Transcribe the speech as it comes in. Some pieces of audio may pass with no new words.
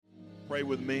Pray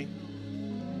with me.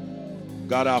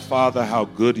 God our Father, how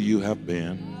good you have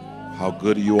been, how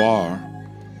good you are,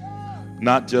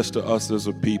 not just to us as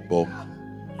a people,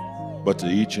 but to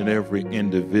each and every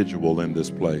individual in this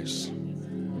place.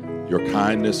 Your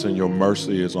kindness and your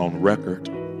mercy is on record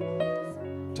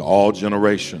to all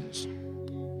generations,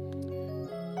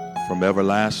 from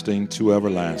everlasting to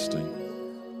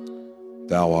everlasting.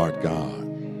 Thou art God.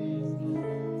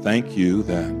 Thank you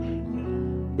that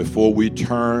before we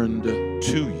turned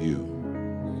to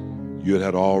you, you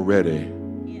had already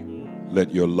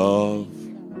let your love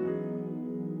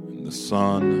and the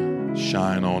sun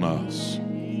shine on us.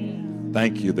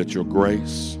 Thank you that your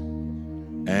grace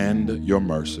and your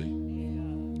mercy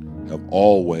have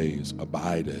always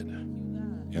abided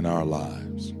in our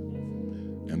lives.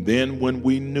 And then when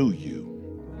we knew you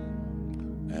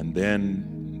and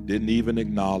then didn't even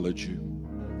acknowledge you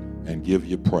and give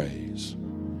you praise,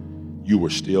 you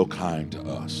were still kind to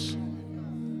us.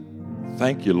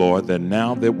 Thank you, Lord, that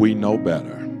now that we know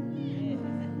better,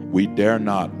 we dare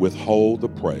not withhold the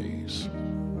praise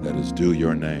that is due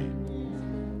your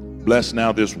name. Bless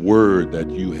now this word that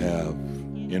you have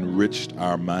enriched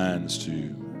our minds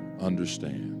to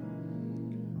understand.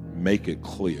 Make it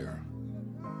clear.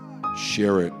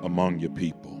 Share it among your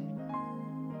people.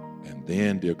 And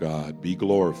then, dear God, be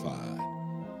glorified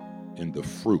in the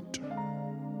fruit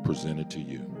presented to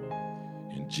you.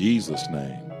 In Jesus'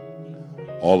 name,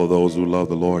 all of those who love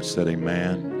the Lord said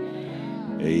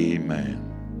amen.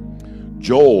 Amen.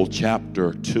 Joel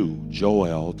chapter 2.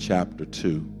 Joel chapter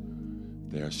 2.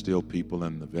 There are still people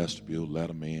in the vestibule. Let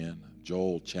them in.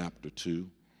 Joel chapter 2,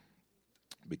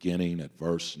 beginning at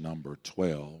verse number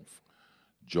 12.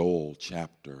 Joel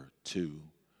chapter 2,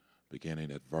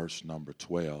 beginning at verse number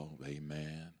 12.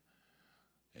 Amen.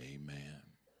 Amen.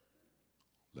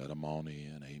 Let them on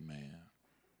in. Amen.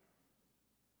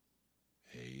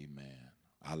 Amen.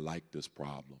 I like this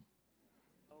problem.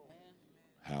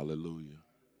 Hallelujah.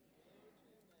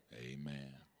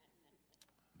 Amen.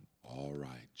 All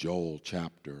right. Joel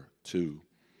chapter 2,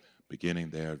 beginning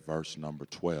there at verse number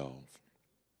 12.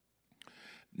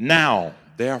 Now,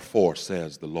 therefore,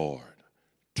 says the Lord,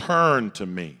 turn to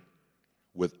me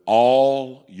with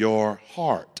all your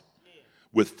heart,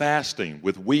 with fasting,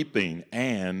 with weeping,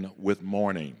 and with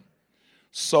mourning.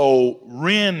 So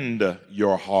rend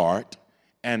your heart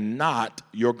and not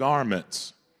your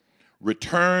garments.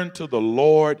 Return to the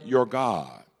Lord your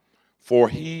God, for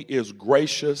he is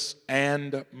gracious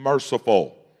and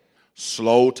merciful,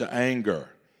 slow to anger,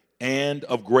 and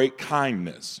of great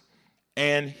kindness,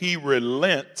 and he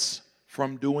relents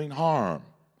from doing harm.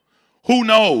 Who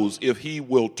knows if he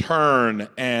will turn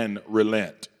and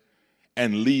relent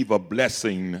and leave a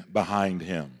blessing behind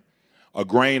him, a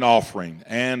grain offering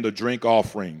and a drink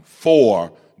offering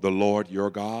for the Lord your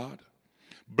God?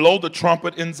 Blow the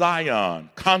trumpet in Zion,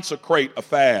 consecrate a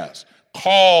fast,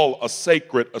 call a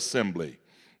sacred assembly.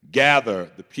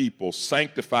 Gather the people,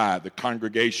 sanctify the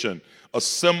congregation,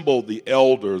 assemble the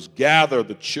elders, gather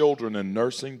the children and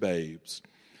nursing babes.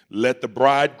 Let the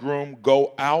bridegroom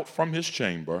go out from his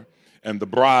chamber and the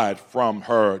bride from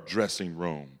her dressing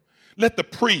room. Let the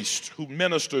priests who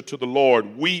minister to the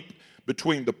Lord weep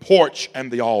between the porch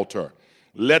and the altar.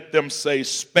 Let them say,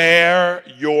 spare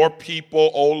your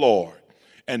people, O Lord,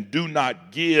 and do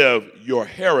not give your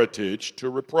heritage to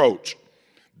reproach,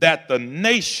 that the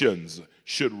nations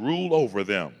should rule over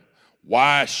them.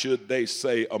 Why should they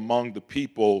say among the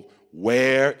people,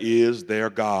 where is their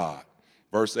God?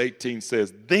 Verse 18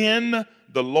 says, then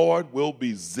the Lord will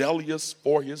be zealous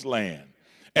for his land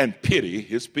and pity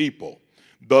his people.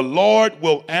 The Lord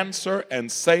will answer and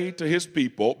say to his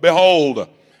people, behold,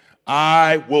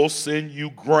 I will send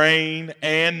you grain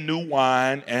and new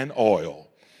wine and oil,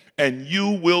 and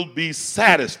you will be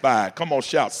satisfied. Come on,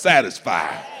 shout,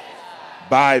 satisfied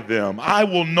by them. I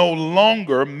will no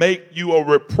longer make you a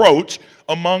reproach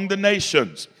among the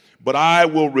nations, but I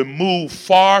will remove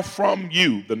far from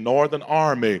you the northern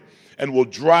army and will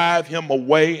drive him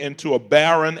away into a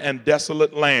barren and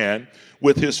desolate land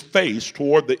with his face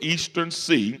toward the eastern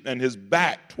sea and his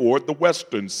back toward the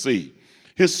western sea.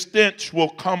 His stench will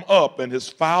come up and his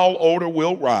foul odor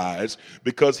will rise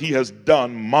because he has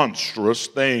done monstrous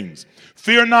things.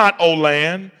 Fear not, O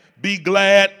land, be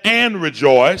glad and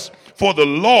rejoice, for the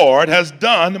Lord has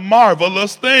done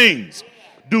marvelous things.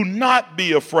 Do not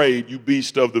be afraid, you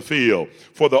beast of the field,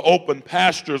 for the open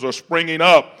pastures are springing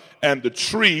up, and the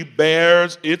tree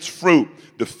bears its fruit.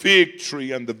 The fig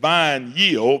tree and the vine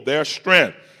yield their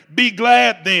strength. Be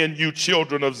glad then, you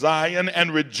children of Zion,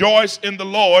 and rejoice in the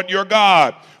Lord your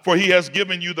God, for he has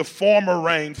given you the former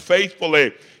rain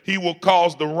faithfully. He will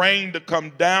cause the rain to come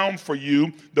down for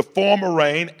you, the former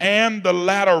rain and the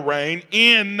latter rain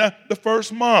in the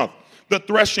first month. The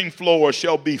threshing floor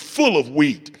shall be full of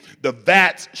wheat. The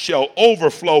vats shall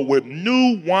overflow with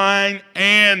new wine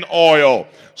and oil.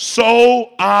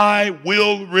 So I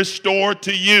will restore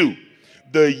to you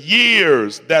the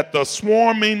years that the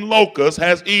swarming locust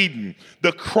has eaten,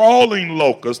 the crawling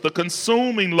locust, the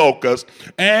consuming locust,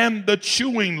 and the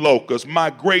chewing locust, my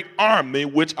great army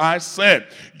which I sent.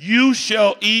 You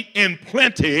shall eat in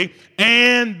plenty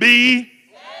and be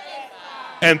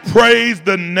and praise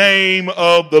the name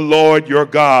of the Lord your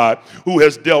God, who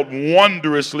has dealt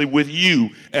wondrously with you,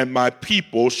 and my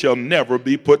people shall never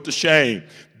be put to shame.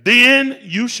 Then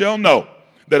you shall know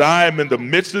that I am in the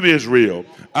midst of Israel.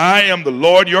 I am the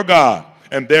Lord your God,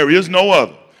 and there is no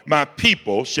other. My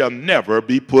people shall never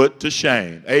be put to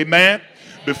shame. Amen.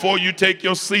 Before you take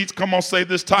your seats, come on, say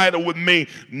this title with me.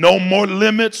 No more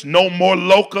limits, no more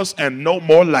locusts, and no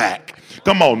more lack.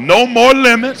 Come on, no more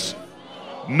limits,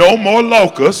 no more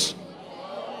locusts,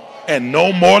 and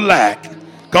no more lack.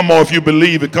 Come on, if you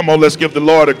believe it, come on, let's give the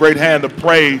Lord a great hand of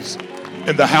praise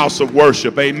in the house of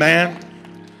worship. Amen.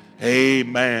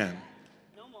 Amen.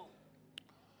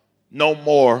 No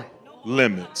more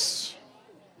limits,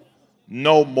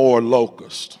 no more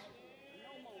locust,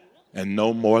 and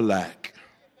no more lack.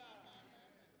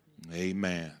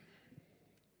 Amen.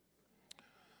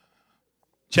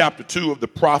 Chapter 2 of the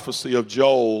prophecy of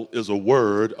Joel is a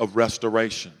word of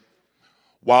restoration.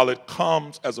 While it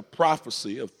comes as a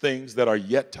prophecy of things that are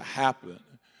yet to happen,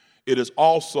 it is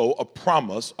also a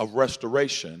promise of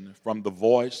restoration from the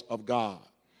voice of God.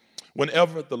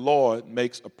 Whenever the Lord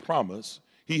makes a promise,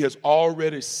 he has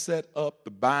already set up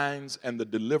the binds and the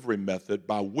delivery method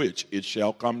by which it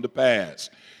shall come to pass.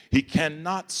 He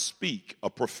cannot speak a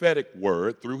prophetic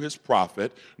word through his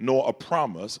prophet, nor a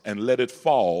promise, and let it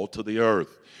fall to the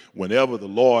earth. Whenever the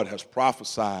Lord has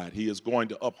prophesied, he is going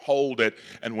to uphold it.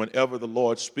 And whenever the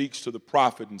Lord speaks to the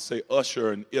prophet and say,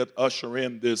 usher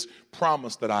in this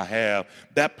promise that I have,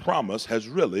 that promise has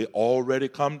really already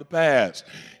come to pass.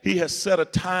 He has set a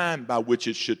time by which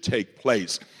it should take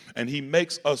place. And he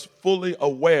makes us fully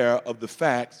aware of the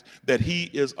fact that he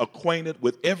is acquainted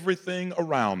with everything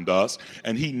around us,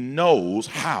 and he knows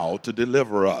how to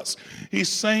deliver us. He's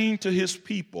saying to his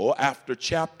people after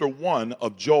chapter 1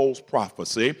 of Joel's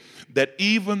prophecy that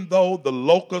even though the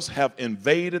locusts have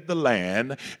invaded the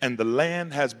land and the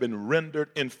land has been rendered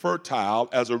infertile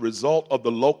as a result of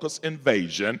the locust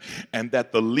invasion, and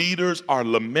that the leaders are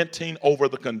lamenting over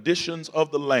the conditions of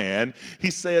the land,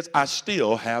 he says, I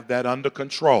still have that under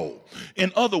control.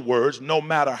 In other words, no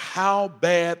matter how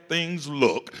bad things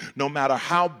look, no matter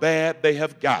how bad they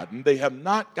have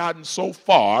not gotten so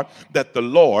far that the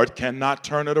Lord cannot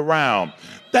turn it around.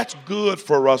 That's good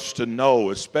for us to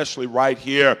know, especially right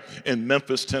here in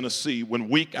Memphis, Tennessee, when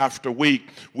week after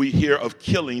week we hear of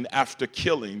killing after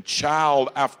killing, child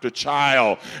after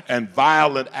child, and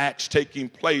violent acts taking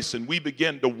place, and we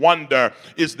begin to wonder,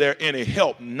 is there any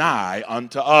help nigh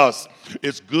unto us?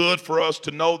 It's good for us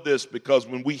to know this, because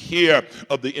when we hear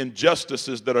of the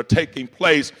injustices that are taking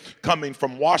place coming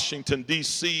from Washington,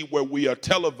 D.C., where we are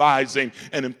televising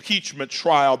an impeachment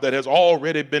trial that has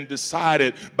already been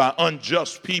decided by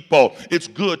unjust people, it's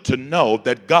good to know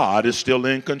that God is still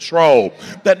in control.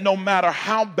 That no matter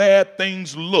how bad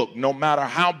things look, no matter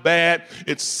how bad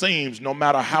it seems, no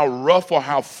matter how rough or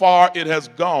how far it has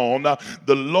gone,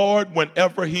 the Lord,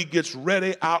 whenever he gets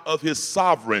ready out of his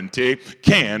sovereignty,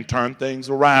 can turn things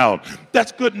around.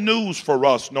 That's good news for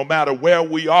us no matter where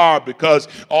we are, because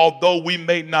although we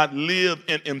may not live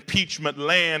in impeachment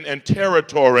land and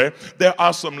territory, there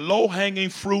are some low-hanging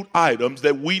fruit items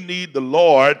that we need the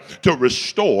Lord to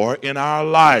restore in our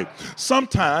life.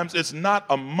 Sometimes it's not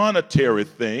a monetary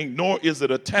thing, nor is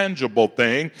it a tangible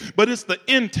thing, but it's the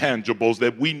intangibles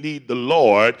that we need the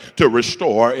Lord to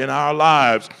restore in our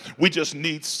lives. We just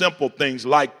need simple things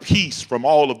like peace from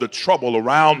all of the trouble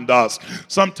around us.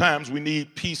 Sometimes we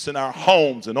need peace in our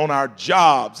homes and on our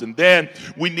jobs, and then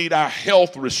we need our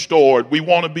health restored. We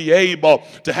want to be able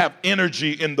to have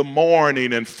energy in the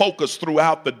morning and focus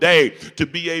throughout the day to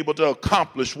be able to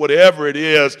accomplish whatever it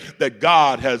is that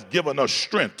God has given us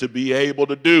strength to be able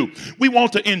to do. We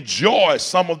want to enjoy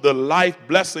some of the life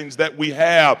blessings that we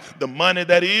have, the money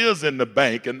that is in the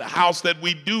bank and the house that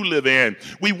we do live in.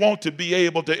 We want to be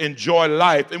able to enjoy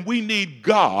life, and we need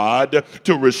God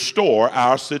to restore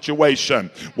our situation.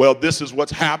 Well, this is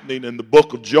what's happening in the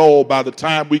book of Joel by the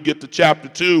time we get to chapter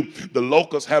 2, the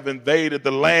locusts have invaded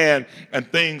the land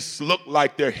and things look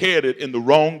like they're headed in the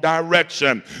wrong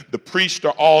direction. The priests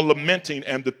are all lamenting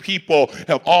and the people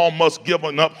have almost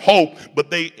given up hope, but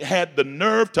they had the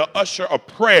nerve to usher a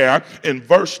prayer in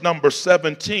verse number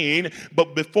 17.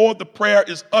 But before the prayer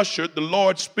is ushered, the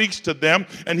Lord speaks to them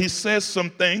and he says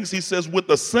some things. He says, with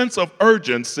a sense of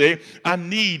urgency, I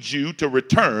need you to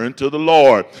return to the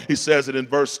Lord. He says it in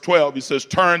verse 12. He says,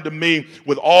 turn to me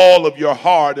with all of your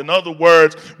heart. In other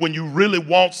words, when you really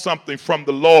want something from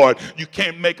the Lord, you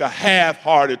can't make a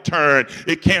half-hearted turn.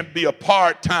 It can't be a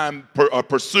part-time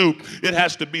pursuit. It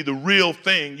has to be the real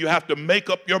thing. You have to make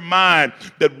up your mind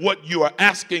that what you are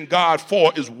asking God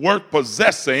for is worth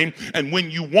possessing, and when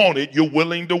you want it, you're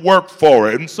willing to work for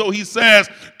it. And so he says,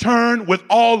 turn with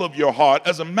all of your heart.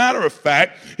 As a matter of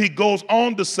fact, he goes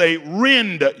on to say,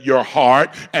 rend your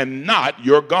heart and not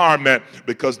your garment,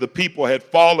 because the people had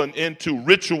fallen into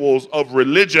rituals of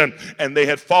religion and they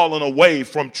had fallen away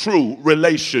from true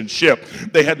relationship.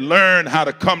 They had learned how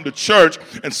to come to church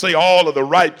and say all of the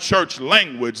right church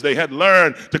language. They had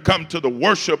learned to come to the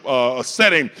worship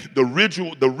setting, the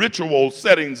ritual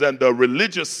settings and the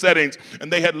religious settings,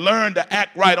 and they had learned to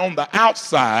act right on the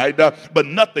outside, but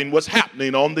nothing was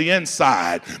happening on the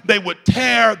inside. They would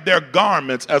tear their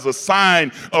garments as a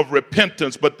sign of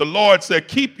repentance, but the Lord said,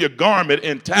 keep your garment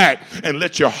intact and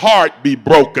let your heart be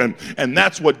broken. And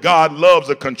that's what God loves,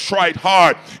 a contrite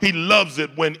heart. He loves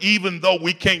it when, even though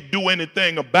we can't do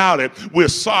anything about it, we're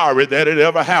sorry that it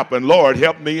ever happened. Lord,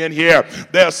 help me in here.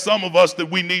 There are some of us that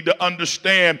we need to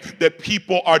understand that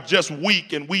people are just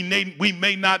weak, and we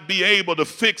may not be able to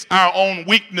fix our own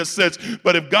weaknesses.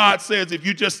 But if God says, if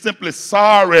you're just simply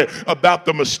sorry about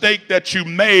the mistake that you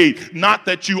made, not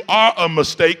that you are a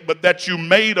mistake, but that you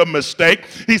made a mistake,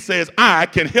 he says, I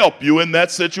can help you in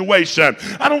that situation.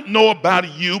 I don't know about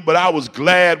you, but I was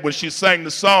glad when she sang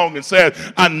the song and said,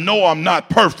 I know I'm not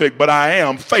perfect, but I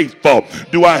am faithful.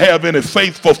 Do I have any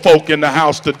faithful folk in the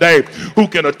house today who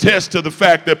can attest to the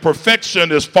fact that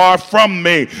perfection is far from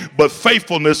me, but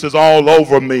faithfulness is all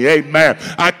over me? Amen.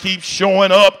 I keep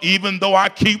showing up even though I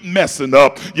keep messing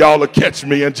up. Y'all will catch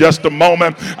me in just a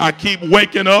moment. I keep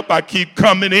waking up. I keep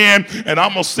coming in, and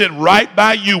I'm going to sit right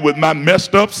by you with my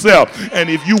messed up self. And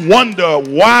if you wonder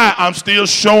why I'm still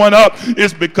showing up,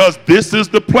 it's because this is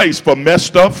the place for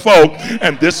messed up folk,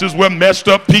 and this is where messed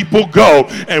up people go.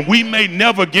 And we may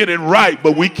never get it right,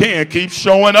 but we can keep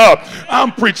showing up.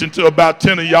 I'm preaching to about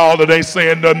 10 of y'all that ain't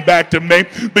saying nothing back to me,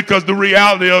 because the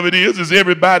reality of it is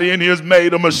everybody in here has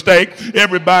made a mistake.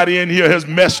 Everybody in here has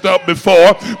messed up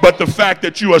before, but the fact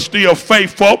that you are still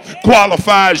faithful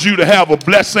qualifies you to have a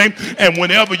blessing. And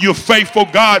whenever you're faithful,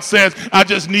 God says, I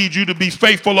just need you to be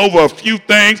faithful over a few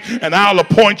things, and I'll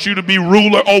appoint you to be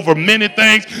ruler over many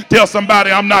things. Tell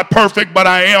somebody, I'm not perfect, but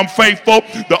I am faithful.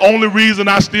 The only reason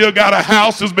I still got a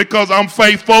house is because I'm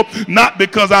faithful, not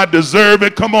because I deserve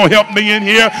it. Come on, help me in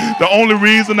here. The only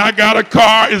reason I got a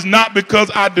car is not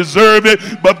because I deserve it,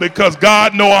 but because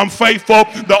God knows I'm faithful.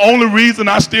 The only reason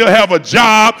I still have a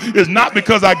job is not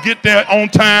because I get there on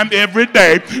time every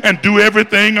day and do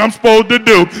everything I'm supposed to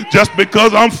do, just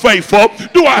because I'm faithful.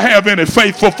 Do I have any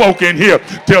faithful folk in here?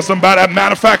 Tell somebody, as a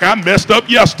matter of fact, I messed up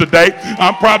yesterday.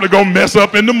 I'm probably going to mess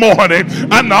up in the morning.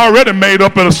 I already made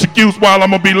up an excuse while I'm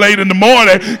going to be late in the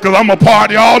morning because I'm going to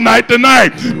party all night tonight.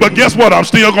 But guess what? I'm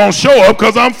still going to show up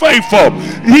because I'm faithful.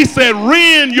 He said,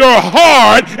 rend your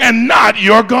heart and not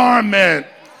your garment.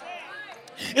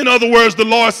 In other words, the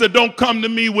Lord said, don't come to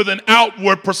me with an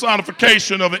outward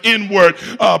personification of an inward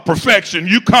perfection.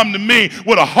 You come to me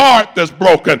with a heart that's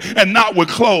broken and not with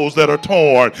clothes that are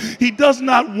torn. He does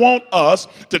not want us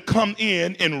to come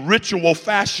in ritual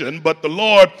fashion, but the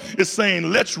Lord is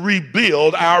saying, let's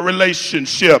rebuild our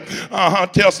relationship.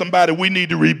 Tell somebody, we need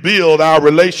to rebuild our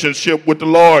relationship with the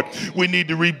Lord. We need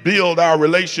to rebuild our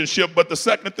relationship. But the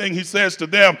second thing he says to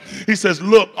them, he says,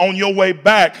 look, on your way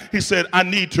back, he said, I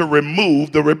need to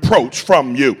remove the reproach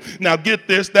from you. Now get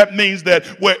this, that means that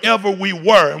wherever we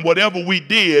were and whatever we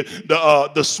did,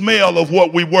 the smell of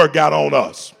what we were got on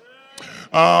us.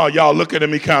 Y'all looking at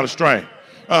me kind of strange.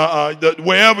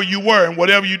 Wherever you were and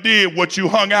whatever you did, what you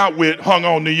hung out with hung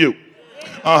on to you.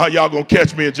 Y'all gonna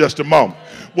catch me in just a moment.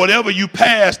 Whatever you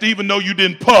passed, even though you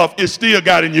didn't puff, it still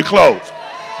got in your clothes.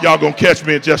 Y'all gonna catch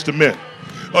me in just a minute.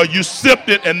 You sipped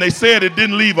it and they said it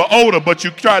didn't leave an odor, but you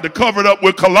tried to cover it up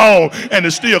with cologne and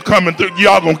it's still coming through.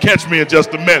 Y'all gonna catch me in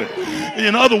just a minute.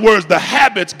 In other words, the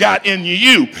habits got in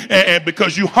you and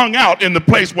because you hung out in the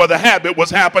place where the habit was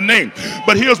happening.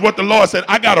 But here's what the Lord said,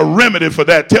 I got a remedy for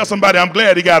that. Tell somebody, I'm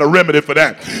glad he got a remedy for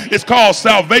that. It's called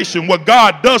salvation. What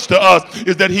God does to us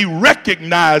is that he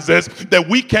recognizes that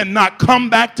we cannot come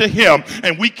back to him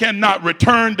and we cannot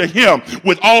return to him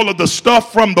with all of the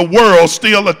stuff from the world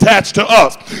still attached to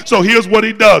us. So here's what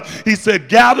he does. He said,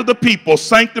 gather the people,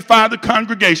 sanctify the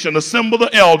congregation, assemble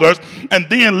the elders, and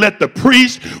then let the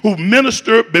priest who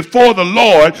minister before the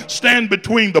Lord stand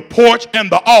between the porch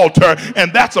and the altar.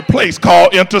 And that's a place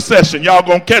called intercession. Y'all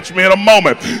gonna catch me in a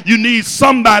moment. You need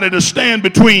somebody to stand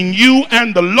between you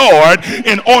and the Lord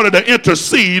in order to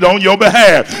intercede on your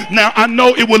behalf. Now, I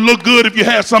know it would look good if you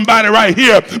had somebody right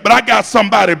here, but I got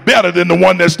somebody better than the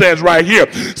one that stands right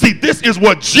here. See, this is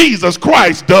what Jesus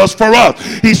Christ does for us.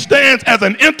 He stands as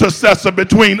an intercessor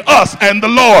between us and the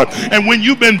Lord. And when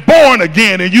you've been born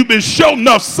again and you've been sure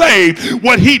enough saved,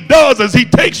 what he does is he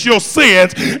takes your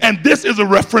sins, and this is a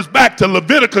reference back to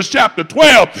Leviticus chapter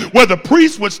 12, where the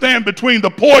priest would stand between the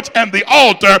porch and the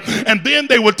altar, and then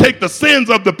they would take the sins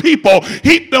of the people,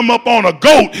 heap them up on a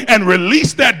goat, and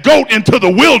release that goat into the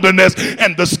wilderness,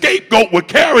 and the scapegoat would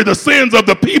carry the sins of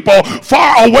the people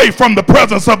far away from the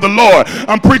presence of the Lord.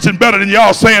 I'm preaching better than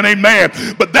y'all saying amen.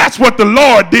 But that's what the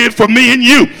Lord did for me and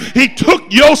you. He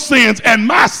took your sins and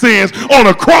my sins on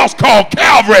a cross called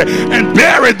Calvary and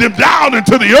buried them down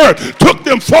into the earth, took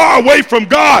them far away from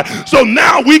God. So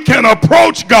now we can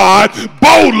approach God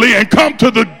boldly and come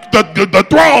to the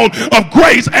throne of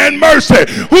grace and mercy.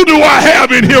 Who do I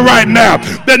have in here right now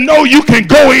that know you can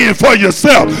go in for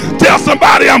yourself? Tell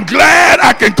somebody, I'm glad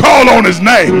I can call on his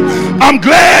name. I'm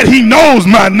glad he knows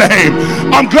my name.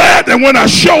 I'm glad that when I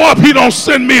show up, he don't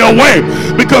send me away,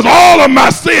 because all of my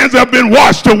sins have been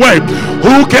washed away.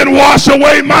 Who can wash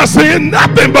away my sin?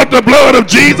 Nothing but the blood of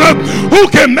Jesus. Who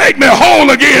can make me whole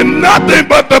again? Nothing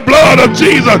but the blood of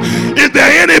Jesus. Is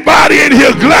there anybody in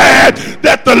here glad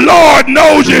that the Lord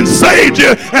knows you and saved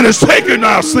you and has taken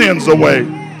our sins away?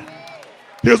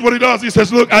 Here's what he does. He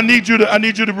says, look, I need you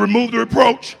to remove the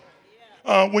reproach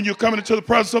when you're coming into the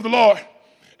presence of the Lord.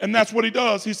 And that's what he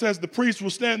does. He says the priest will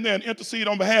stand there and intercede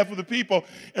on behalf of the people.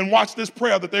 And watch this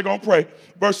prayer that they're going to pray.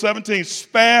 Verse 17,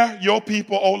 spare your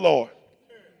people, O Lord,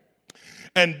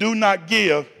 and do not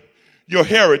give your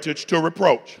heritage to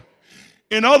reproach.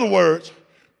 In other words,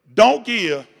 don't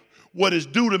give what is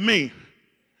due to me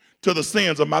to the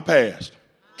sins of my past.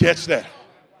 Catch that.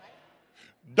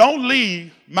 Don't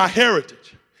leave my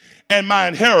heritage and my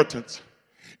inheritance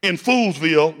in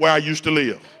Foolsville where I used to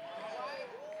live.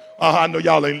 I know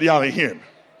y'all ain't hearing me.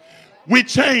 We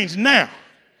changed now.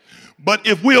 But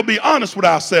if we'll be honest with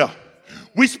ourselves,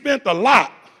 we spent a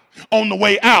lot on the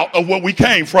way out of where we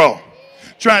came from,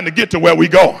 trying to get to where we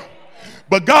go.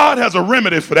 But God has a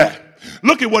remedy for that.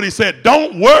 Look at what he said.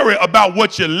 Don't worry about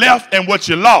what you left and what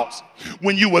you lost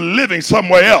when you were living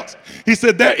somewhere else. He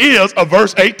said there is a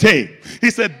verse 18.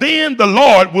 He said, then the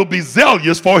Lord will be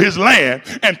zealous for his land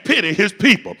and pity his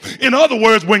people. In other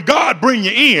words, when God bring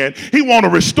you in, he want to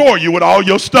restore you with all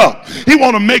your stuff. He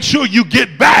want to make sure you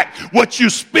get back what you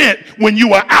spent when you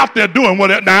were out there doing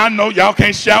whatever. Now, I know y'all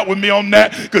can't shout with me on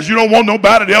that because you don't want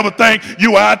nobody to ever think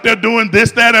you were out there doing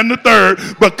this, that, and the third.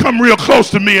 But come real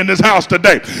close to me in this house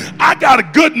today. I got a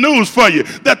good news for you,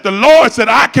 that the Lord said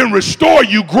I can restore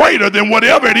you greater than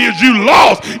whatever it is you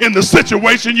lost in the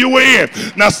situation you were in.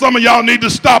 Now, some of y'all need to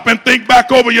stop and think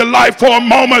back over your life for a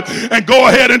moment and go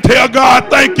ahead and tell God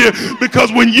thank you,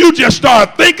 because when you just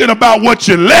start thinking about what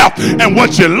you left and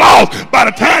what you lost, by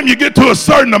the time you get to a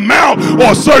certain amount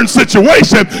or a certain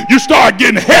situation, you start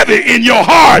getting heavy in your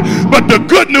heart. But the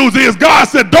good news is God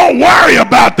said don't worry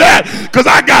about that, because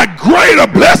I got greater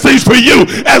blessings for you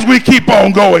as we keep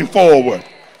on going forward.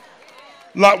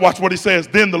 Watch what he says.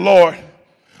 Then the Lord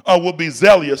will be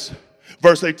zealous,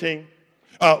 verse 18,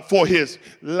 for his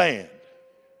land.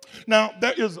 Now,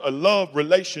 there is a love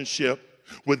relationship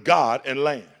with God and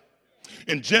land.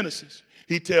 In Genesis,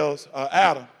 he tells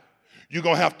Adam, you're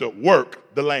going to have to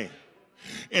work the land.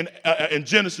 In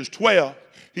Genesis 12,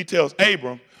 he tells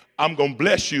Abram, I'm going to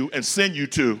bless you and send you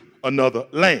to another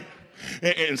land.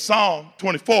 In Psalm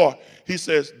 24, he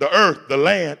says, the earth, the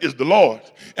land is the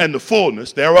Lord's and the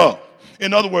fullness thereof.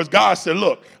 In other words, God said,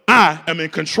 look, I am in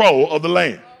control of the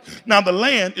land. Now, the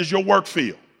land is your work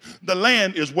field. The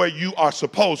land is where you are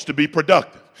supposed to be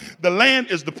productive. The land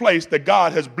is the place that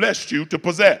God has blessed you to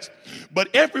possess. But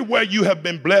everywhere you have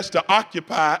been blessed to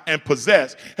occupy and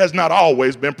possess has not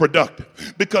always been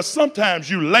productive. Because sometimes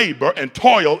you labor and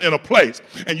toil in a place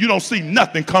and you don't see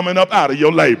nothing coming up out of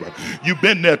your labor. You've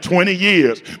been there 20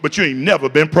 years, but you ain't never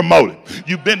been promoted.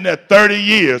 You've been there 30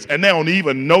 years and they don't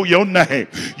even know your name.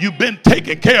 You've been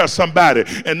taking care of somebody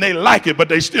and they like it, but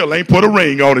they still ain't put a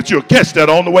ring on it. You'll catch that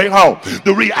on the way home.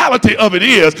 The reality of it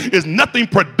is nothing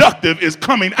productive is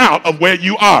coming out of where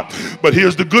you are. But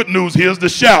here's the good news. Here's the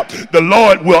shout. The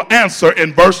Lord will answer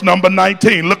in verse number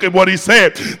 19. Look at what he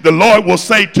said. The Lord will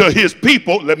say to his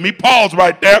people, let me pause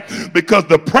right there, because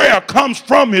the prayer comes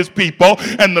from his people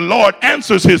and the Lord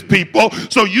answers his people.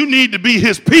 So you need to be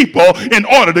his people in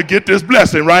order to get this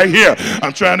blessing right here.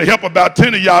 I'm trying to help about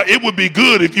 10 of y'all. It would be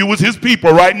good if you was his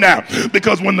people right now,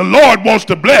 because when the Lord wants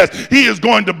to bless, he is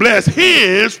going to bless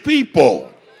his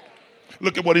people.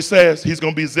 Look at what he says. He's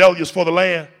going to be zealous for the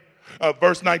land.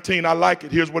 Verse 19, I like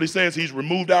it. Here's what he says. He's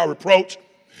removed our reproach.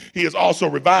 He has also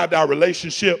revived our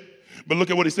relationship. But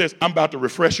look at what he says. I'm about to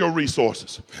refresh your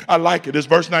resources. I like it. It's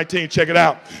verse 19. Check it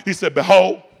out. He said,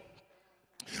 behold,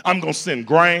 I'm going to send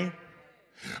grain.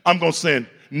 I'm going to send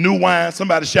new wine.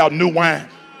 Somebody shout new wine.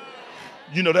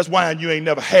 You know, that's wine you ain't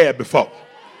never had before.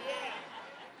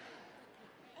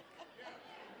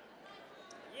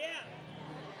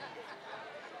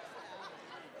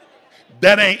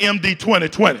 That ain't MD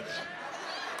 2020.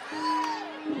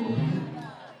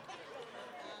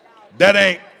 That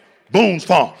ain't Boone's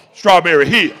Farm, Strawberry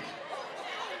Hill.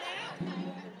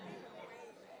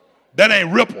 That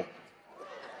ain't Ripple.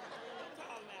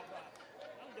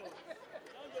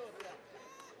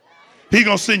 He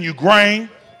gonna send you grain,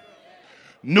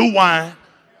 new wine,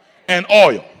 and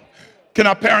oil. Can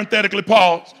I parenthetically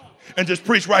pause and just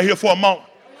preach right here for a moment?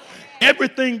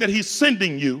 Everything that he's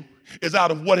sending you is out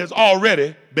of what has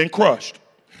already been crushed.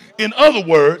 In other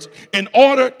words, in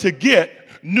order to get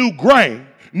new grain,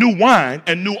 new wine,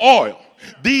 and new oil,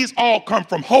 these all come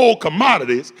from whole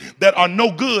commodities that are no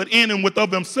good in and with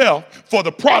of themselves for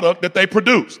the product that they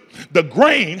produce. The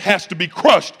grain has to be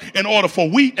crushed in order for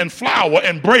wheat and flour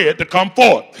and bread to come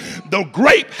forth. The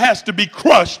grape has to be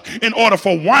crushed in order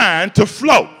for wine to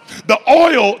flow. The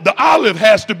oil, the olive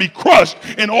has to be crushed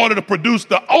in order to produce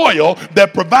the oil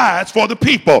that provides for the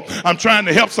people. I'm trying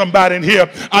to help somebody in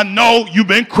here. I know you've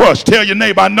been crushed. Tell your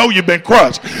neighbor, I know you've been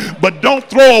crushed. But don't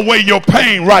throw away your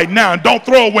pain right now. And don't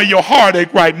throw away your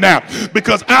heartache right now.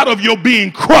 Because out of your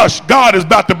being crushed, God is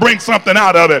about to bring something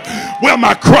out of it. Where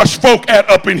my crushed folk at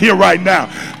up in here right now?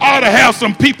 I ought to have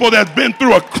some people that's been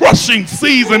through a crushing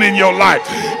season in your life.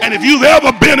 And if you've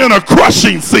ever been in a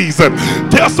crushing season,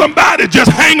 tell somebody,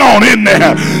 just hang on in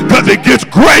there, because it gets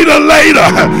greater later.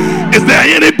 Is there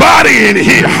anybody in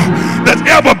here that's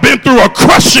ever been through a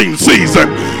crushing season?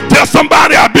 Tell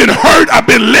somebody, I've been hurt, I've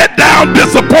been let down,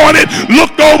 disappointed,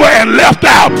 looked over and left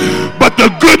out. But the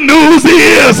good news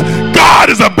is God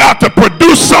is about to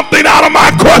produce something out of my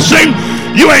crushing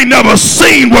you ain't never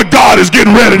seen what God is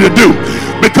getting ready to do.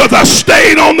 Because I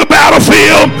stayed on the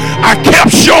battlefield, I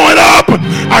kept showing up,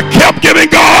 I kept giving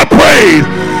God praise.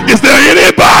 Is there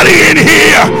anybody in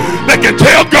here that can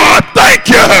tell God thank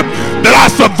you that I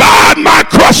survived my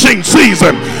crushing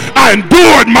season? I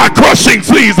endured my crushing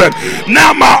season.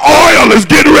 Now my oil is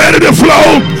getting ready to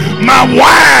flow. My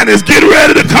wine is getting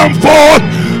ready to come forth.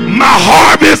 My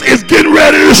harvest is getting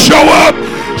ready to show up.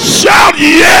 Shout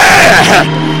yeah!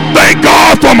 Thank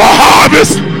God for my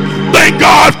harvest. Thank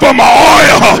God for my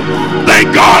oil.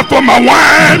 Thank God for my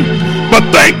wine. But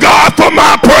thank God for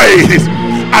my praise.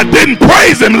 I didn't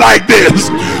praise him like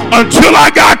this until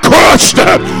I got crushed.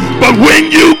 But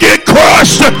when you get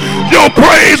crushed, your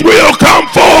praise will come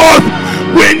forth.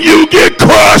 When you get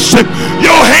crushed,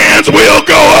 your hands will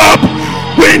go up.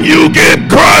 When you get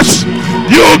crushed,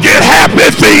 you'll get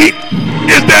happy feet.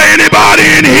 Is there anybody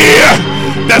in here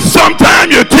that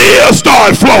sometimes your tears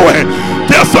start flowing?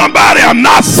 Tell somebody, I'm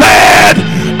not sad,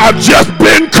 I've just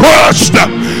been crushed.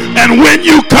 And when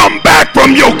you come back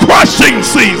from your crushing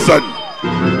season,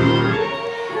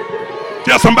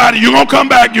 tell somebody, you're going to come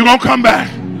back, you're going to come back.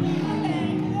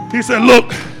 He said,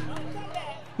 look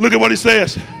at what he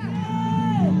says.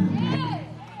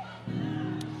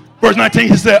 Verse 19,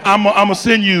 he said, I'm going to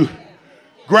send you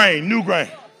grain, new wine,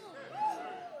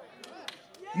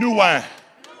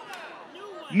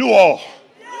 new oil.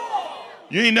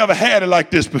 You ain't never had it like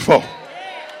this before.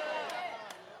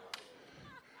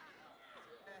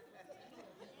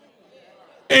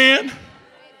 And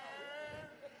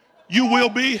you will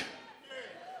be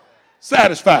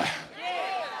satisfied.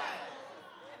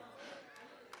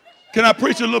 Can I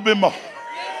preach a little bit more?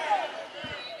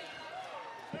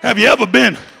 Have you ever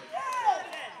been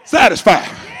Satisfied.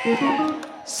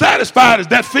 Satisfied is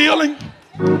that feeling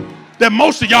that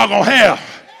most of y'all gonna have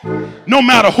no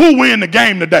matter who win the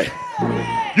game today.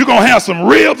 You're gonna have some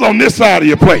ribs on this side of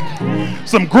your plate,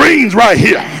 some greens right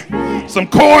here, some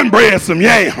cornbread, some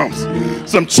yams,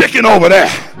 some chicken over there,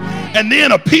 and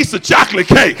then a piece of chocolate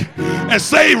cake, and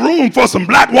save room for some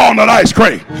black walnut ice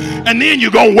cream. And then you're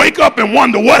gonna wake up and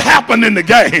wonder what happened in the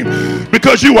game,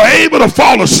 because you were able to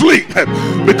fall asleep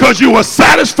because you were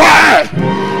satisfied.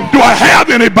 Do I have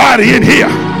anybody in here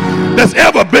that's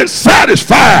ever been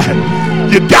satisfied?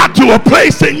 You got to a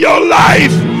place in your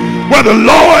life where the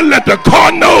Lord let the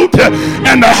car note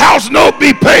and the house note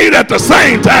be paid at the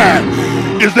same time.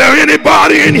 Is there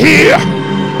anybody in here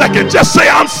that can just say,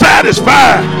 I'm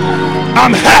satisfied?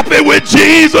 I'm happy with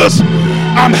Jesus.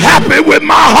 I'm happy with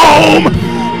my home.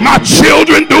 My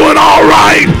children doing all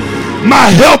right. My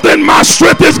health and my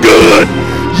strength is good.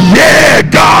 Yeah,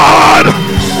 God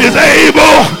is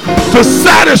able to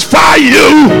satisfy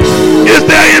you. Is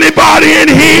there anybody in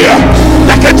here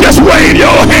that can just wave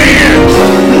your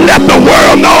hand? Let the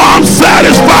world know I'm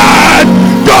satisfied.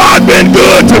 God been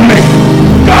good to me.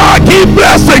 God keep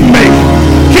blessing me.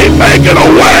 Keep making a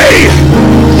way.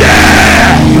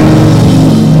 Yeah.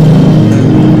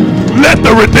 Let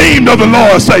the redeemed of the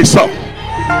Lord say so.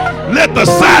 Let the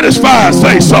satisfied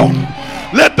say so.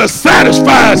 Let the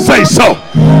satisfied say so.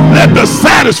 Let the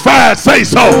satisfied say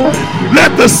so.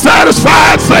 Let the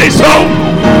satisfied say so.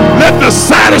 Let the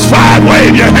satisfied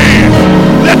wave your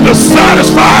hand. Let the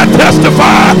satisfied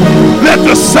testify. Let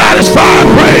the satisfied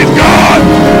praise God.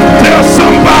 Tell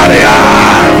somebody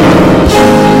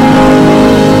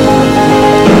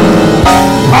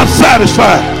I'm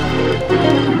satisfied.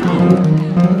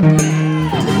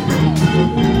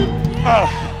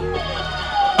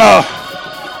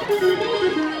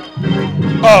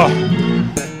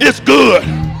 It's good.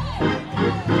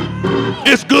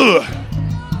 It's good.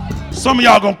 Some of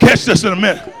y'all gonna catch this in a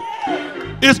minute.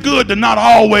 It's good to not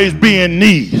always be in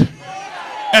need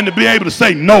and to be able to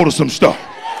say no to some stuff.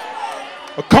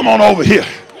 But come on over here.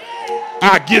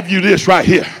 I give you this right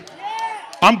here.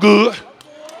 I'm good.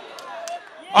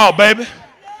 Oh, baby,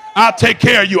 I'll take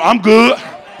care of you. I'm good.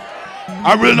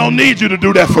 I really don't need you to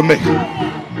do that for me.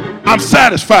 I'm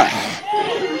satisfied.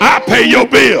 I pay your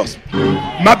bills.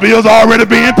 My bills are already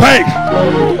being paid.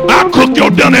 I cook your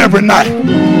dinner every night.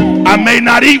 I may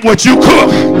not eat what you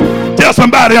cook. Tell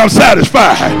somebody I'm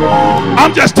satisfied.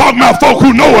 I'm just talking about folk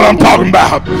who know what I'm talking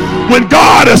about. When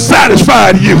God has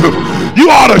satisfied you, you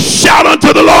ought to shout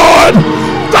unto the Lord,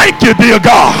 thank you, dear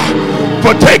God,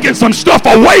 for taking some stuff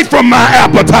away from my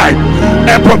appetite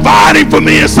and providing for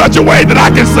me in such a way that I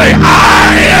can say,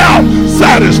 I am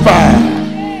satisfied.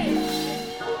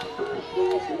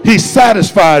 He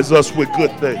satisfies us with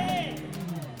good things.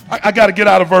 I got to get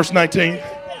out of verse 19,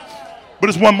 but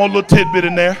there's one more little tidbit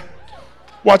in there.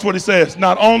 Watch what he says.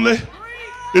 Not only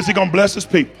is he going to bless his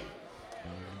people,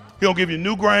 he's going to give you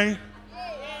new grain,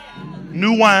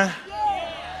 new wine,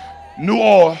 new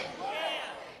oil.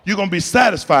 You're going to be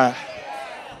satisfied,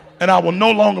 and I will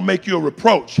no longer make you a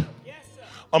reproach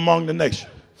among the nation.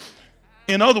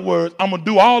 In other words, I'm going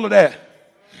to do all of that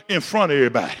in front of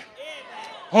everybody.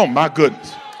 Oh, my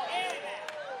goodness.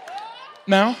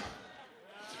 Now,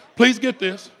 please get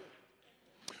this,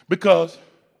 because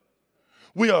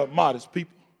we are modest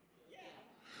people.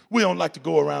 We don't like to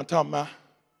go around talking about,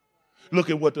 look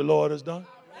at what the Lord has done.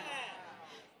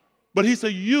 But he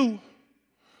said, you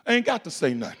ain't got to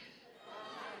say nothing.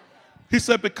 He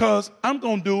said, because I'm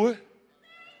going to do it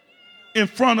in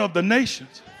front of the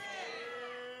nations.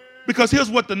 Because here's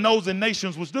what the nosy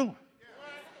nations was doing.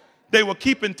 They were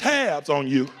keeping tabs on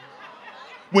you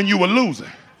when you were losing,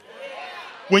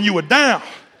 when you were down,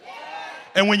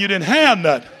 and when you didn't have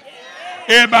nothing.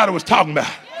 Everybody was talking about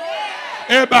it.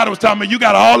 Everybody was talking about you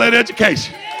got all that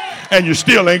education and you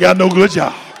still ain't got no good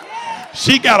job.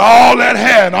 She got all that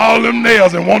hair and all them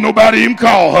nails and won't nobody even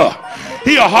call her.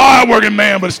 He a hard-working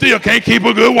man, but still can't keep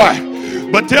a good wife.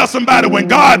 But tell somebody, when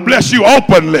God bless you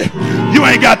openly, you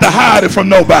ain't got to hide it from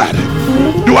nobody.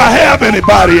 Do I have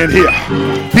anybody in here?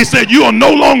 He said, you will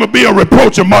no longer be a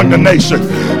reproach among the nation.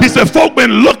 He said, folk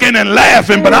been looking and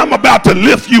laughing, but I'm about to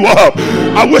lift you up.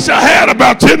 I wish I had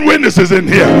about 10 witnesses in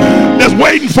here that's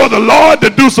waiting for the Lord to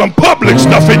do some public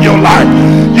stuff in your life.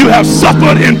 You have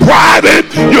suffered in private.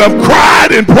 You have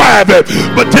cried in private.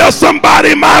 But tell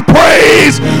somebody, my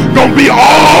praise gonna be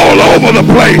all over the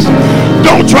place.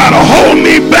 Don't try to hold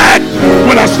me back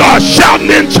when I start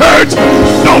shouting in church.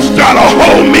 Don't try to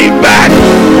hold me back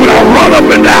when I run up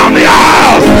and down the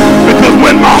aisles. Because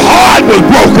when my heart was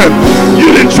broken,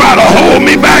 you didn't try to hold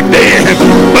me back then.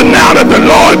 But now that the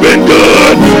Lord been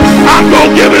good, I'm going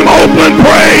to give him open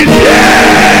praise.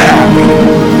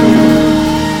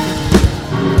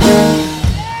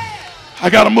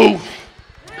 got to move.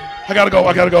 I got to go.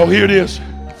 I got to go. Here it is.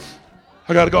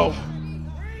 I got to go.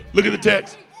 Look at the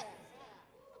text.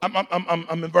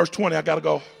 I'm in verse 20. I got to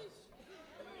go.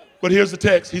 But here's the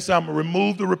text. He said, I'm going to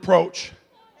remove the reproach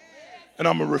and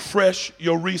I'm going to refresh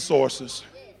your resources.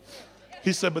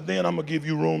 He said, but then I'm going to give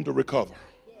you room to recover.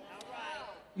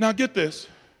 Now get this.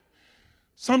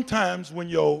 Sometimes when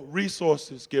your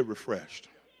resources get refreshed,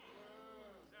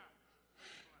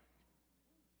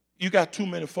 you got too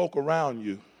many folk around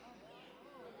you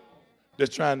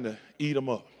that's trying to eat them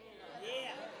up.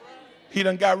 He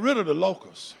done got rid of the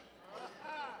locusts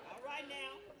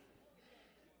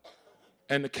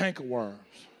and the cankerworms.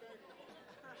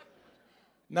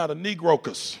 Now the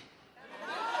Locusts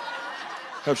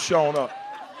have shown up.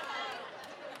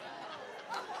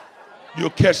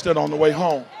 You'll catch that on the way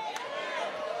home.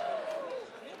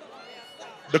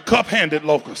 The cup-handed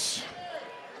locusts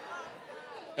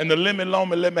and the let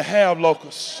me have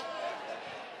locusts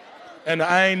and the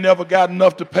I ain't never got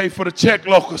enough to pay for the check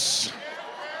locusts.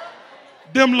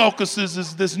 Them locusts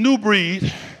is this new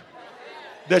breed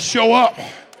that show up.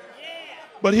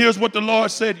 But here's what the Lord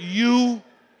said. You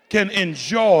can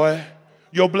enjoy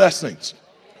your blessings.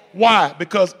 Why?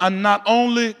 Because I'm not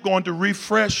only going to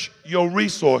refresh your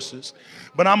resources,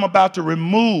 but I'm about to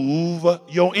remove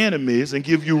your enemies and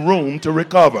give you room to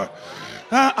recover.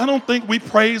 I don't think we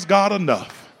praise God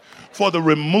enough for the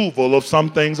removal of some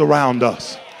things around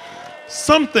us.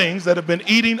 Some things that have been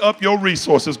eating up your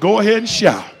resources. Go ahead and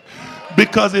shout.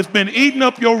 Because it's been eating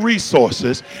up your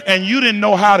resources and you didn't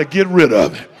know how to get rid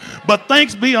of it. But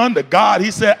thanks be unto God,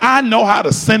 he said, I know how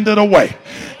to send it away.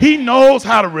 He knows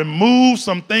how to remove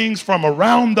some things from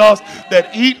around us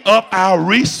that eat up our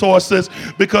resources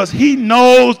because he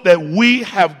knows that we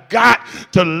have got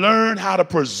to learn how to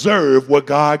preserve what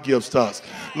God gives to us.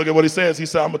 Look at what he says. He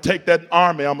said, I'm going to take that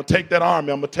army. I'm going to take that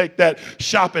army. I'm going to take that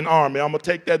shopping army. I'm going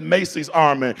to take that Macy's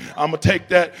army. I'm going to take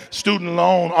that student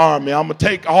loan army. I'm going to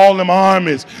take all them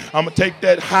armies. I'm going to take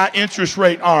that high interest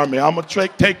rate army. I'm going to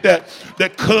take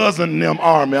that cousin them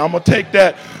army. I'm going to take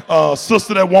that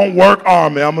sister that won't work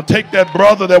army. I'm going to take that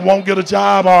brother that won't get a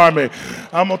job army.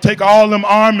 I'm going to take all them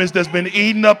armies that's been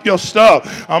eating up your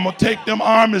stuff. I'm going to take them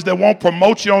armies that won't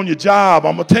promote you on your job.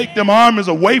 I'm going to take them armies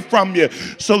away from you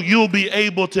so you'll be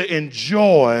able to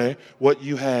enjoy what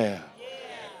you have.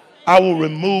 I will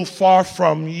remove far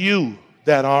from you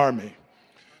that army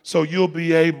so you'll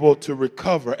be able to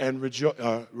recover and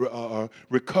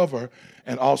recover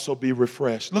and also be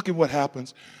refreshed. Look at what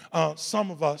happens.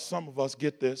 Some of us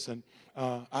get this, and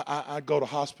I go to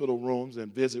hospital rooms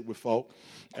and visit with folk,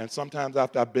 and sometimes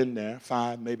after I've been there,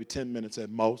 5, maybe 10 minutes at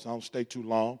most, I don't stay too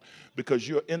long, because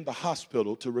you're in the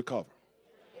hospital to recover.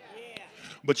 Yeah.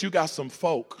 But you got some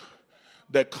folk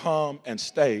that come and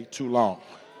stay too long.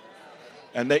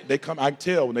 And they come, I can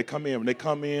tell when they come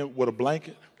in with a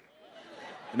blanket,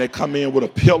 and they come in with a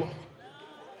pillow,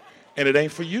 and it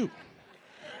ain't for you.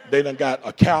 They done got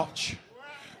a couch,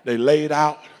 they laid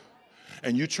out,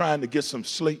 and you trying to get some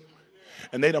sleep,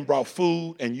 and they done brought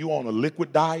food, and you on a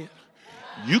liquid diet.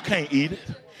 You can't eat it,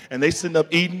 and they sitting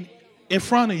up eating in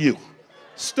front of you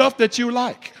stuff that you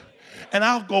like. And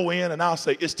I'll go in and I'll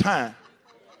say, it's time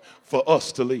for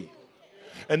us to leave.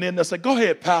 And then they'll say, go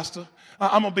ahead, Pastor.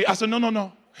 I'm going to be. I said,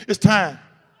 no. It's time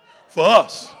for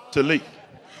us to leave.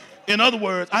 In other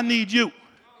words, I need you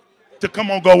to come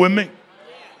on, go with me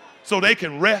so they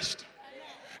can rest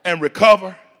and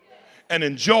recover and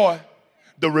enjoy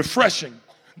the refreshing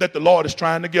that the Lord is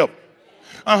trying to give.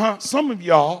 Some of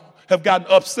y'all have gotten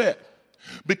upset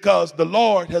because the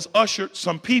Lord has ushered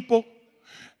some people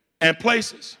and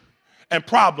places and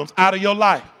problems out of your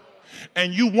life.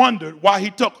 And you wondered why he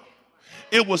took them.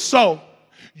 It was so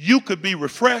you could be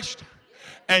refreshed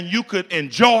and you could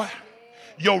enjoy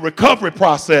your recovery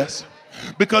process,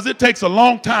 because it takes a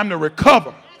long time to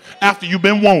recover after you've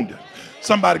been wounded.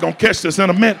 Somebody gonna catch this in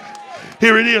a minute.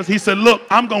 Here it is. He said, look,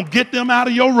 I'm gonna get them out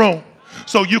of your room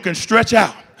so you can stretch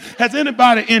out. Has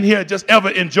anybody in here just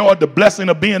ever enjoyed the blessing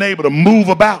of being able to move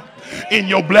about in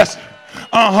your blessing?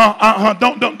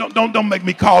 Don't make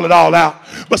me call it all out.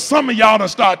 But some of y'all done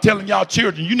start telling y'all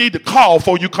children, you need to call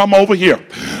before you come over here,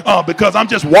 because I'm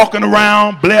just walking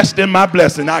around blessed in my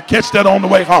blessing. I'll catch that on the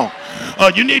way home.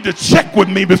 You need to check with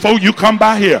me before you come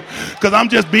by here, because I'm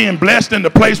just being blessed in the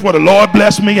place where the Lord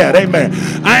blessed me at. Amen.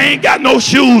 I ain't got no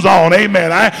shoes on.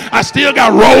 Amen. I still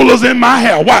got rollers in my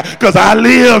hair. Why? Because I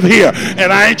live here,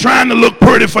 and I ain't trying to look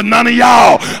pretty for none of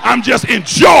y'all. I'm just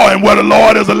enjoying where the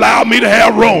Lord has allowed me to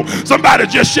have room. Somebody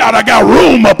just shout, I got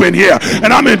room up in here,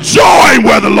 and I'm enjoying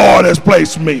where the Lord has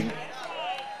placed me.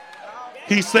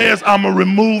 He says, I'm going to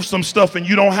remove some stuff, and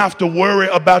you don't have to worry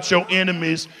about your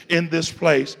enemies in this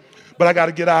place. But I got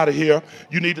to get out of here.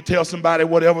 You need to tell somebody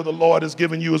whatever the Lord has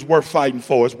given you is worth fighting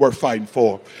for. It's worth fighting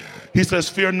for. He says,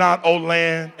 fear not, O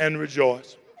land, and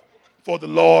rejoice, for the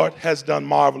Lord has done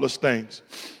marvelous things.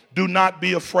 Do not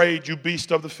be afraid, you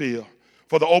beast of the field,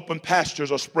 for the open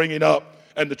pastures are springing up,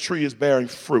 and the tree is bearing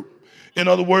fruit. In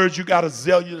other words, you got to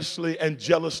zealously and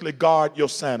jealously guard your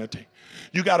sanity.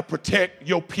 You got to protect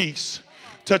your peace.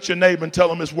 Touch your neighbor and tell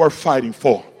them it's worth fighting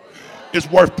for. It's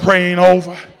worth praying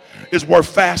over. It's worth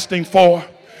fasting for.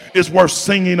 It's worth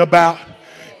singing about.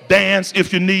 Dance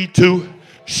if you need to.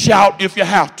 Shout if you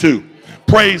have to.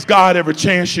 Praise God every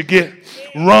chance you get.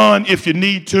 Run if you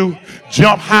need to.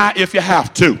 Jump high if you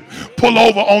have to. Pull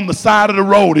over on the side of the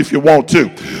road if you want to.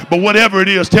 But whatever it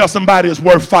is, tell somebody it's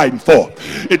worth fighting for.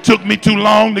 It took me too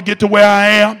long to get to where I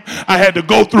am. I had to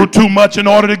go through too much in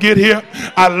order to get here.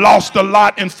 I lost a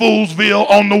lot in Foolsville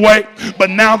on the way. But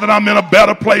now that I'm in a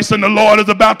better place and the Lord is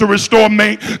about to restore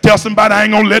me, tell somebody I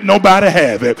ain't going to let nobody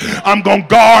have it. I'm going to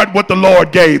guard what the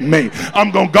Lord gave me.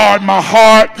 I'm going to guard my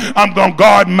heart. I'm going to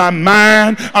guard my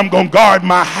mind. I'm going to guard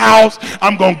my house.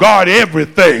 I'm going to guard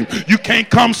everything. You can't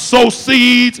come sow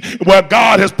seeds where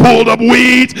God has pulled up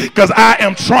weeds, because I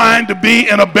am trying to be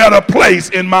in a better place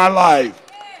in my life.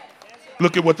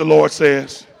 Look at what the Lord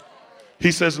says.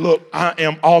 He says, look, I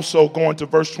am also going to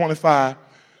verse 25.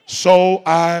 So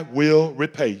I will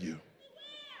repay you.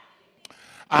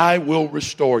 I will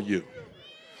restore you.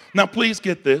 Now, please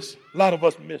get this. A lot of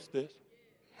us miss this.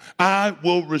 I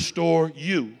will restore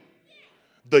you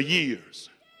the years.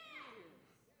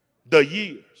 The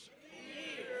years.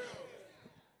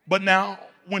 But now,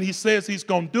 when he says he's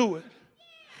going to do it,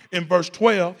 in verse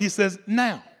 12, he says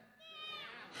now.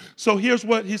 So here's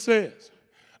what he says.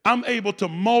 I'm able to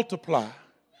multiply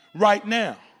right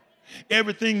now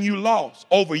everything you lost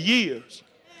over years,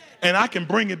 and I can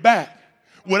bring it back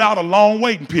without a long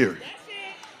waiting period.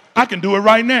 I can do it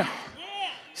right now.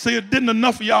 See, it didn't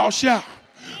enough of y'all shout,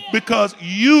 because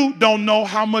you don't know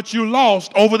how much you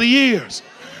lost over the years.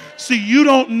 See, you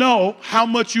don't know how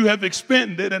much you have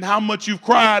expended and how much you've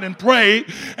cried and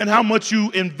prayed and how much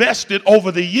you invested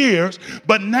over the years.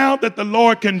 But now that the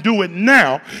Lord can do it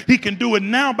now, he can do it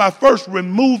now by first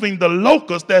removing the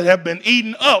locusts that have been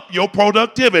eating up your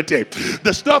productivity.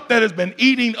 The stuff that has been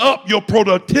eating up your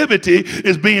productivity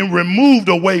is being removed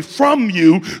away from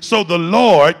you so the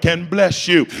Lord can bless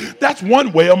you. That's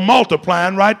one way of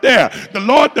multiplying right there. The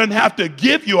Lord doesn't have to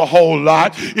give you a whole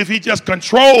lot if he just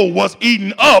controls what's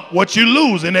eating up what you're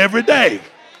losing every day.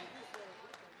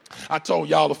 I told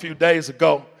y'all a few days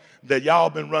ago that y'all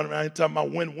been running around here talking about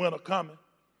when winter coming.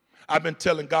 I've been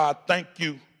telling God, thank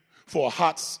you for a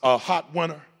hot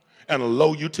winter and a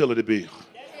low utility bill.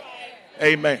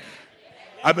 Amen.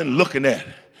 I've been looking at it.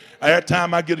 Every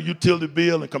time I get a utility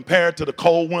bill and compare it to the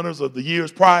cold winters of the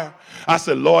years prior, I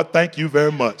said, Lord, thank you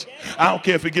very much. I don't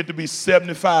care if it get to be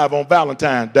 75 on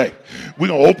Valentine's Day. We're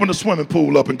going to open the swimming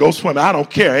pool up and go swimming. I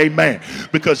don't care. Amen.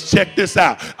 Because check this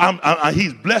out.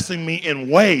 He's blessing me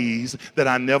in ways that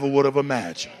I never would have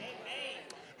imagined.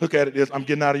 Look at it. I'm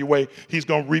getting out of your way. He's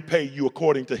going to repay you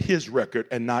according to his record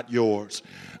and not yours.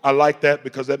 I like that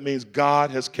because that means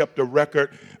God has kept a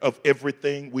record of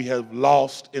everything we have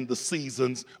lost in the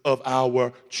seasons of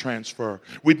our transfer.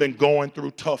 We've been going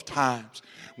through tough times.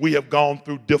 We have gone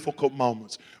through difficult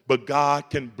moments. But God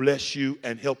can bless you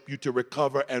and help you to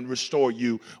recover and restore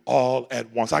you all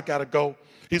at once. I got to go.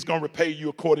 He's going to repay you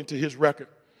according to his record.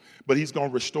 But he's going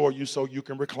to restore you so you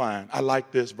can recline. I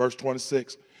like this. Verse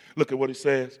 26. Look at what he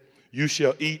says. You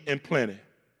shall eat in plenty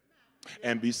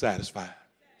and be satisfied.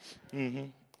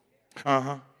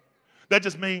 That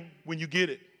just means when you get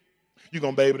it, you're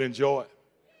going to be able to enjoy it.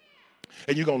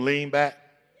 And you're going to lean back.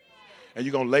 And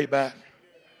you're going to lay back.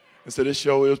 And say, this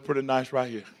show is pretty nice right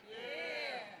here.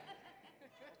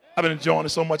 I've been enjoying it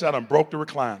so much I done broke the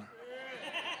recliner.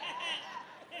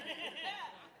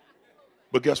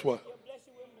 But guess what?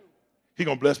 He's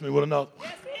going to bless me with another one.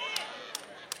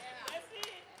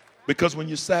 Because when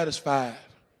you're satisfied,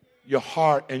 your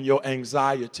heart and your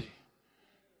anxiety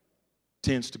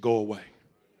tends to go away.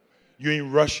 You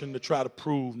ain't rushing to try to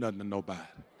prove nothing to nobody.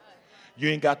 You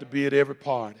ain't got to be at every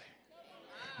party.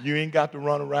 You ain't got to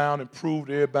run around and prove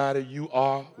to everybody you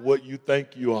are what you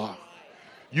think you are.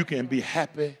 You can be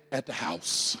happy at the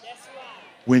house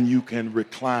when you can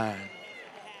recline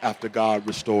after God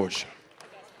restores you.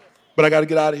 But I got to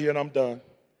get out of here and I'm done.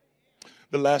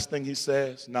 The last thing he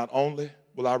says, not only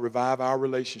will I revive our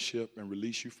relationship and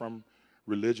release you from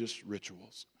religious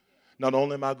rituals, not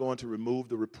only am I going to remove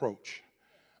the reproach,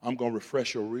 I'm going to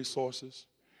refresh your resources,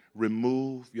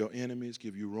 remove your enemies,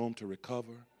 give you room to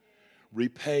recover,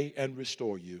 repay and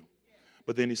restore you.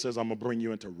 But then he says, I'm going to bring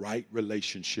you into right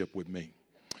relationship with me.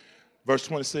 Verse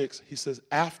 26, he says,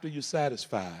 after you're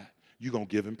satisfied, you're going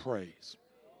to give him praise.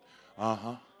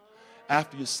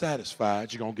 After you're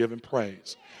satisfied, you're going to give him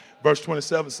praise. Verse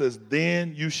 27 says,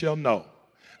 then you shall know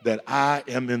that I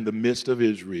am in the midst of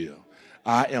Israel.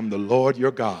 I am the Lord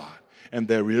your God, and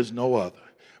there is no other.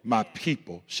 My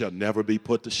people shall never be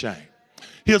put to shame.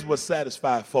 Here's what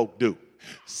satisfied folk do.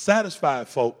 Satisfied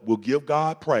folk will give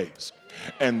God praise,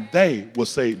 and they will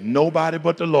say, nobody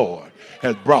but the Lord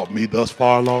has brought me thus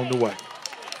far along the way.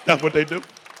 That's what they do.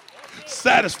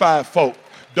 Satisfied folk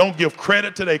don't give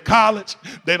credit to their college.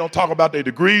 They don't talk about their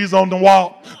degrees on the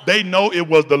wall. They know it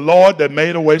was the Lord that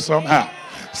made a way somehow.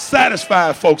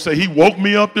 Satisfied folks say, he woke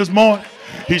me up this morning.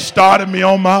 He started me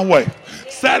on my way.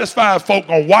 Satisfied folk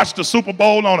gonna watch the Super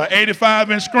Bowl on an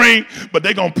 85-inch screen, but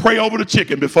they gonna pray over the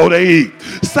chicken before they eat.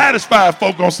 Satisfied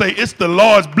folk gonna say, it's the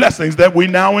Lord's blessings that we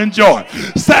now enjoy.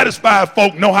 Satisfied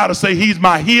folk know how to say, he's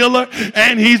my healer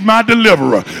and he's my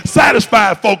deliverer.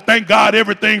 Satisfied folk thank God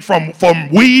everything from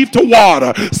weave to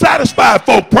water. Satisfied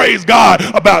folk praise God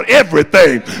about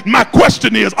everything. My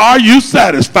question is, are you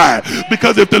satisfied?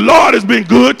 Because if the Lord has been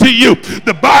good to you,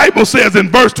 the Bible says in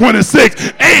verse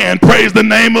 26, and praise the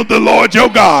name of the Lord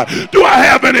your God. Do I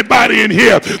have anybody in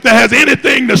here that has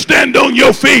anything to stand on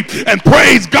your feet and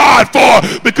praise God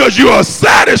for, because you are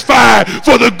satisfied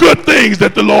for the good things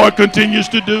that the Lord continues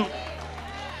to do?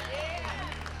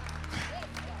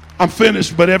 I'm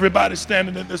finished, but everybody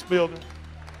standing in this building,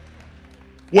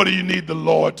 what do you need the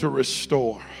Lord to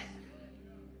restore?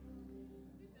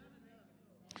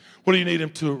 What do you need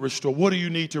him to restore? What do you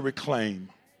need to reclaim?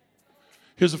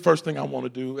 Here's the first thing I want to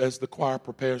do as the choir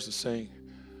prepares to sing.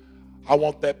 I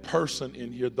want that person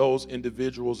in here, those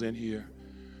individuals in here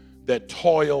that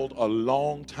toiled a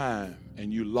long time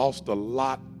and you lost a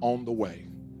lot on the way.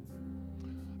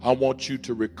 I want you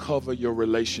to recover your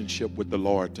relationship with the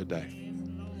Lord today.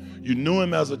 You knew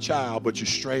him as a child, but you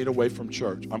strayed away from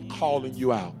church. I'm calling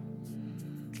you out.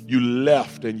 You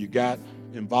left and you got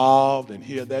involved and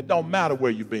here, that. Don't matter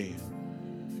where you've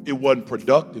been. It wasn't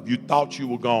productive. You thought you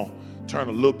were going to turn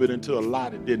a little bit into a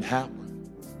lot. It didn't happen.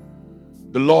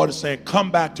 The Lord is saying, come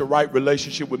back to right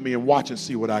relationship with me and watch and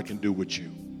see what I can do with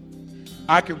you.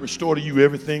 I can restore to you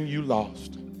everything you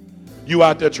lost. You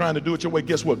out there trying to do it your way,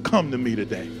 guess what? Come to me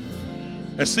today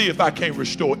and see if I can't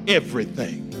restore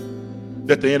everything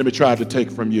that the enemy tried to take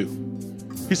from you.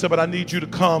 He said, but I need you to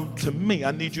come to me.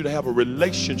 I need you to have a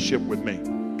relationship with me.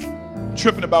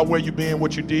 Tripping about where you been,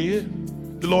 what you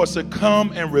did. The Lord said,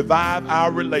 come and revive our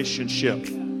relationship.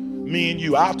 Me and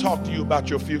you. I'll talk to you about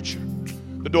your future.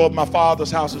 The door of my Father's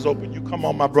house is open. You come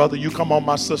on, my brother. You come on,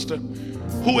 my sister.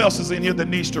 Who else is in here that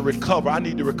needs to recover? I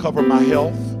need to recover my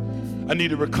health. I need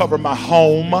to recover my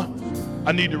home.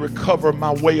 I need to recover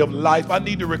my way of life. I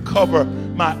need to recover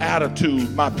my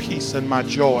attitude, my peace, and my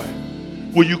joy.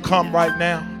 Will you come right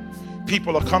now?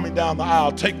 People are coming down the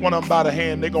aisle. Take one of them by the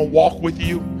hand. They're going to walk with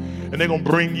you, and they're going to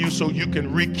bring you so you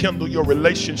can rekindle your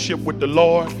relationship with the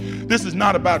Lord. This is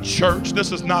not about church.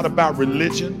 This is not about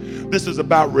religion. This is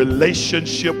about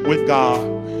relationship with God.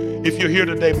 If you're here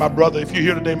today, my brother, if you're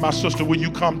here today, my sister, will you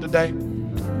come today?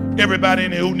 Everybody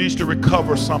in here who needs to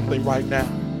recover something right now,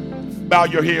 bow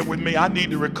your head with me. I need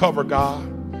to recover, God.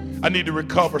 I need to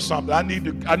recover something. I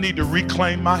need to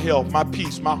reclaim my health, my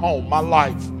peace, my home, my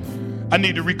life. I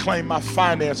need to reclaim my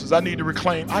finances. I need to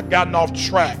reclaim. I've gotten off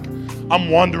track. I'm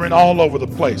wandering all over the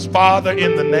place. Father,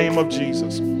 in the name of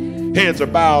Jesus, heads are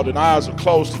bowed and eyes are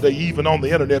closed today. Even on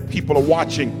the internet, people are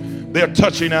watching. They're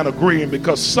touching and agreeing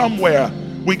because somewhere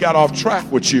we got off track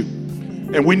with you.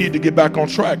 And we need to get back on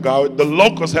track, God. The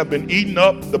locusts have been eating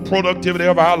up the productivity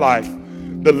of our life.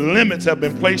 The limits have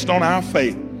been placed on our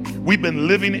faith. We've been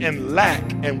living in lack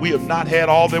and we have not had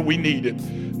all that we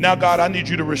needed. Now, God, I need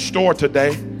you to restore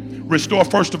today. Restore,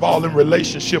 first of all, in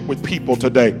relationship with people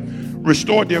today.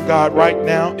 Restore, dear God, right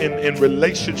now in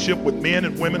relationship with men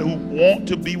and women who want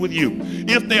to be with you.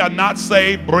 If they are not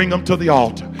saved, bring them to the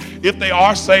altar. If they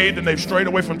are saved and they've strayed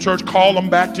away from church, call them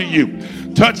back to you.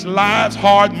 Touch lives,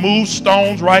 heart, move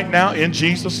stones right now in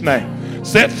Jesus' name.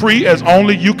 Set free as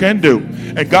only you can do.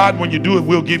 And God, when you do it,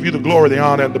 we'll give you the glory, the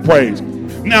honor, and the praise.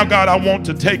 Now, God, I want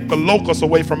to take the locusts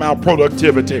away from our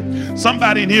productivity.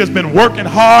 Somebody in here has been working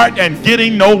hard and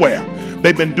getting nowhere.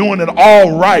 They've been doing it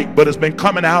all right, but it's been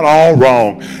coming out all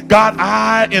wrong. God,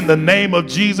 I, in the name of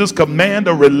Jesus, command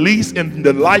a release in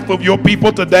the life of your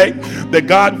people today, that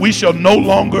God, we shall no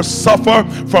longer suffer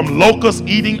from locusts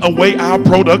eating away our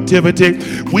productivity.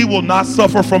 We will not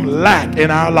suffer from lack in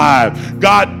our lives.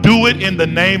 God, do it in the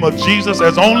name of Jesus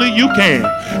as only you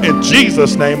can. In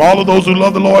Jesus' name, all of those who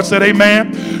love the Lord said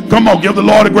amen. Come on, give the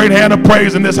Lord a great hand of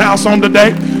praise in this house on today.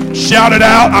 Shout it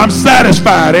out. I'm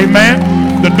satisfied.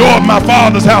 Amen. The door of my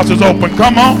Father's house is open.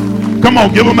 Come on. Come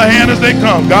on. Give them a hand as they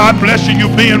come. God bless you.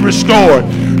 You're being restored.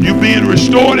 You're being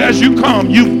restored as you come.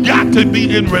 You've got to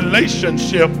be in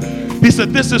relationship. He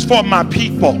said, this is for my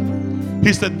people.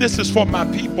 He said, this is for my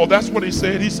people. That's what he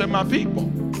said. He said, my people.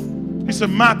 He said,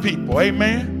 my people.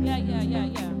 Amen.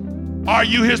 Yeah. Are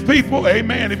you his people?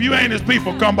 Amen. If you ain't his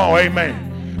people, come on.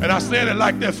 Amen. And I said it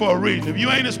like that for a reason. If you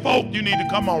ain't his folk, you need to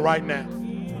come on right now.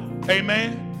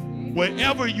 Amen.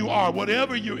 Wherever you are,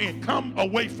 whatever you're in, come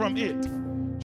away from it.